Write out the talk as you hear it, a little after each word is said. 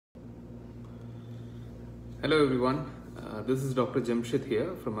Hello everyone, this is Dr. Jamshid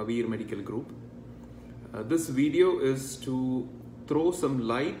here from Abeer Medical Group. This video is to throw some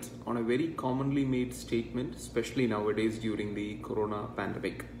light on a very commonly made statement, especially nowadays during the corona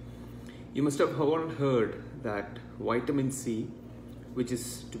pandemic. You must have all heard that vitamin C, which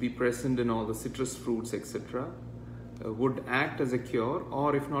is to be present in all the citrus fruits, etc., would act as a cure,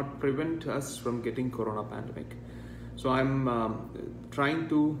 or if not prevent us from getting corona pandemic. So I'm trying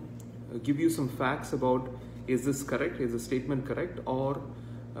to give you some facts about, is this correct, is the statement correct, or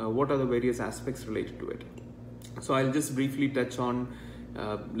what are the various aspects related to it. So I'll just briefly touch on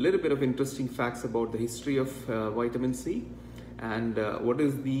a little bit of interesting facts about the history of vitamin C and what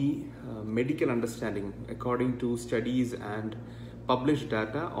is the medical understanding according to studies and published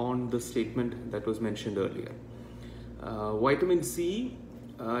data on the statement that was mentioned earlier. Vitamin C,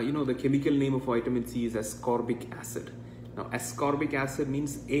 the chemical name of vitamin C is ascorbic acid. Now, ascorbic acid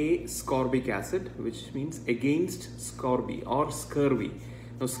means ascorbic acid, which means against scurvy or scurvy.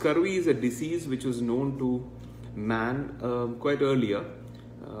 Now, scurvy is a disease which was known to man quite earlier,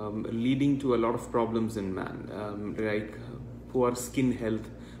 leading to a lot of problems in man, like poor skin health,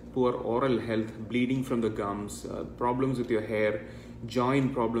 poor oral health, bleeding from the gums, problems with your hair,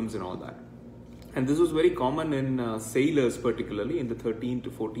 joint problems and all that. And this was very common in sailors, particularly in the 13th to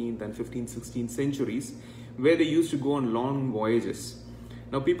 14th and 15th, 16th centuries, where they used to go on long voyages.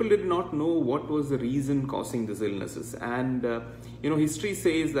 Now, people did not know what was the reason causing these illnesses. And, history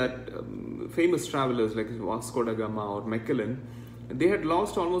says that famous travelers like Vasco da Gama or Magellan, they had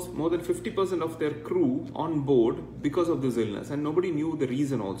lost almost more than 50% of their crew on board because of this illness. And nobody knew the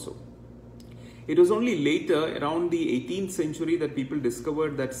reason also. It was only later, around the 18th century, that people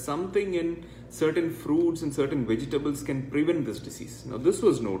discovered that something in certain fruits and certain vegetables can prevent this disease. Now, this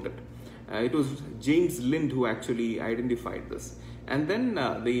was noted. It was James Lind who actually identified this. And then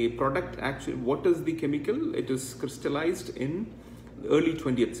the product actually, what is the chemical? It is crystallized in the early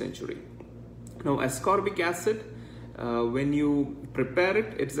 20th century. Now, ascorbic acid, when you prepare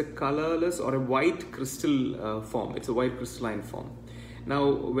it, it's a colorless or a white crystal form. It's a white crystalline form.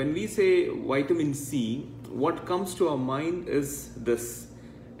 Now, when we say vitamin C, what comes to our mind is this: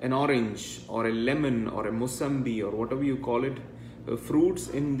 an orange or a lemon or a musambi or whatever you call it, fruits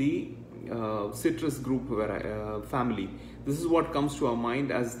in the citrus group family. This is what comes to our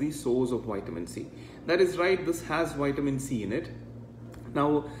mind as the source of vitamin C. That is right, this has vitamin C in it.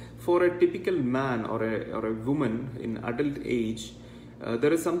 Now, for a typical man or a woman in adult age,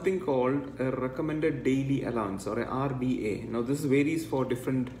 there is something called a recommended daily allowance or a RDA. Now, this varies for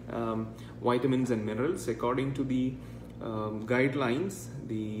different vitamins and minerals. According to the guidelines,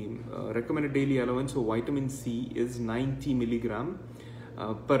 the recommended daily allowance for vitamin C is 90 milligram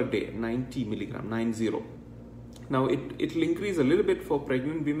per day, 90 milligram, 90. Now, it will increase a little bit for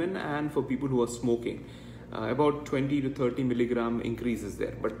pregnant women and for people who are smoking. About 20 to 30 milligram increases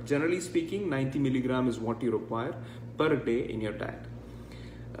there. But generally speaking, 90 milligram is what you require per day in your diet.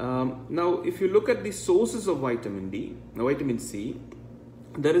 Now, if you look at the sources of vitamin C,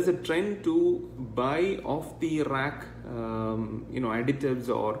 there is a trend to buy off the rack, additives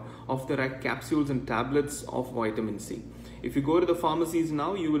or off the rack capsules and tablets of vitamin C. If you go to the pharmacies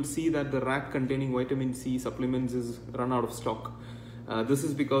now, you will see that the rack containing vitamin C supplements is run out of stock. This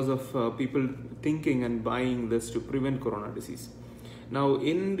is because of people thinking and buying this to prevent corona disease. Now,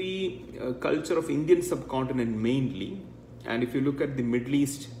 in the culture of Indian subcontinent mainly, and if you look at the Middle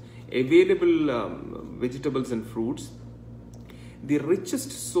East, available vegetables and fruits, the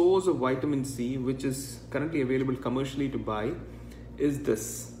richest source of vitamin C, which is currently available commercially to buy, is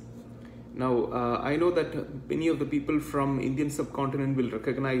this. Now, I know that many of the people from Indian subcontinent will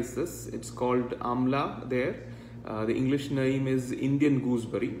recognize this. It's called amla there. The English name is Indian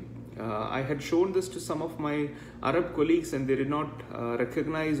gooseberry. I had shown this to some of my Arab colleagues and they did not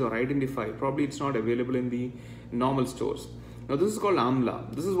recognize or identify. Probably it's not available in the normal stores. Now, this is called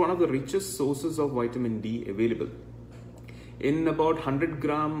amla. This is one of the richest sources of vitamin D available. In about 100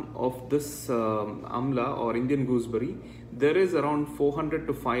 gram of this amla or Indian gooseberry, there is around 400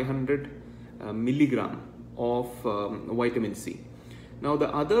 to 500 milligram of vitamin C. Now,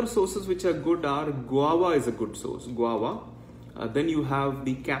 the other sources which are good are guava is a good source, guava. Then you have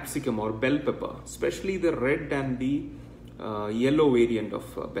the capsicum or bell pepper, especially the red and the yellow variant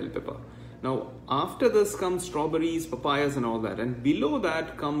of bell pepper. Now, after this comes strawberries, papayas and all that, and below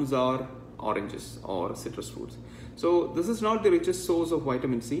that comes our oranges or citrus fruits. So this is not the richest source of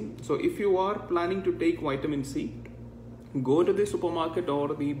vitamin C. So if you are planning to take vitamin C, go to the supermarket or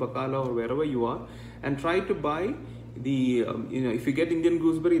the bakala or wherever you are and try to buy the, if you get Indian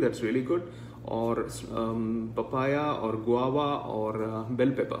gooseberry, that's really good, or papaya or guava or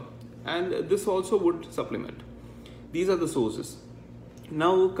bell pepper. and this also would supplement. These are the sources.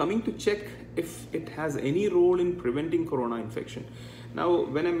 Now coming to check if it has any role in preventing corona infection. Now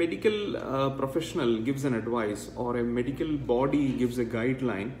when a medical professional gives an advice or a medical body gives a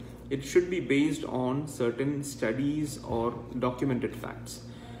guideline, it should be based on certain studies or documented facts.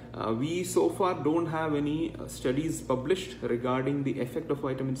 We so far don't have any studies published regarding the effect of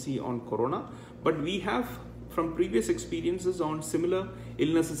vitamin C on corona, but we have from previous experiences on similar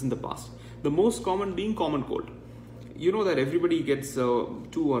illnesses in the past. The most common being common cold. You know that everybody gets 2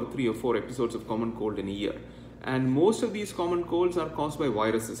 or 3 or 4 episodes of common cold in a year, and most of these common colds are caused by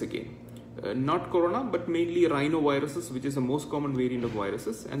viruses again. Not corona, but mainly rhinoviruses, which is the most common variant of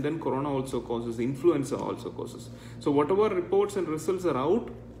viruses, and then corona also causes, influenza also causes. So whatever reports and results are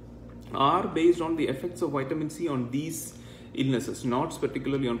out are based on the effects of vitamin C on these illnesses, not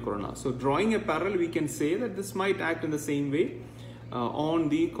particularly on corona. So drawing a parallel, we can say that this might act in the same way on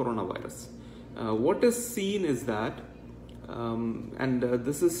the coronavirus. What is seen is that,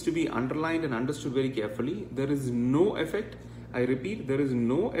 this is to be underlined and understood very carefully, there is no effect, I repeat, there is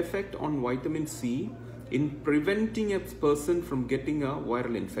no effect on vitamin C in preventing a person from getting a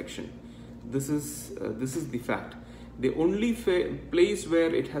viral infection. This is the fact. The only place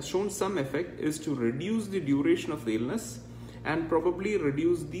where it has shown some effect is to reduce the duration of the illness and probably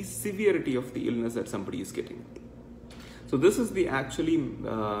reduce the severity of the illness that somebody is getting. So this is the actually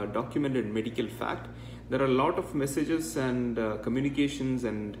documented medical fact. There are a lot of messages and communications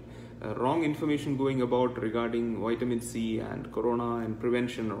and wrong information going about regarding vitamin C and corona and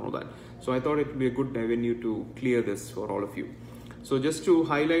prevention and all that. So I thought it would be a good avenue to clear this for all of you. So just to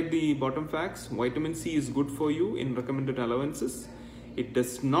highlight the bottom facts, vitamin C is good for you in recommended allowances. It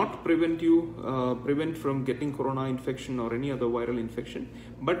does not prevent from getting corona infection or any other viral infection,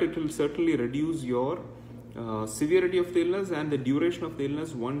 but it will certainly reduce your severity of the illness and the duration of the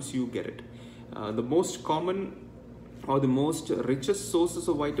illness once you get it. The most common or the most richest sources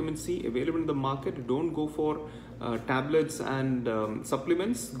of vitamin C available in the market, don't go for tablets and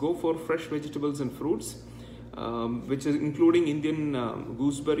supplements, go for fresh vegetables and fruits, which is including Indian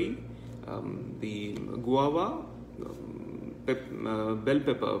gooseberry, the guava, bell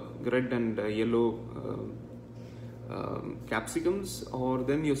pepper, red and yellow capsicums, or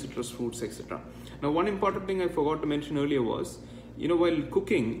then your citrus fruits, etc. Now one important thing I forgot to mention earlier was, while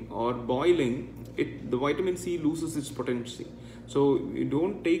cooking or boiling, the vitamin C loses its potency. So you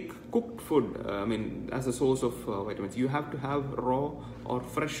don't take cooked food, as a source of vitamins. You have to have raw or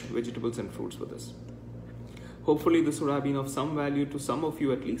fresh vegetables and fruits with this. Hopefully this would have been of some value to some of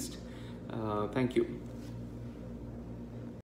you at least. Thank you.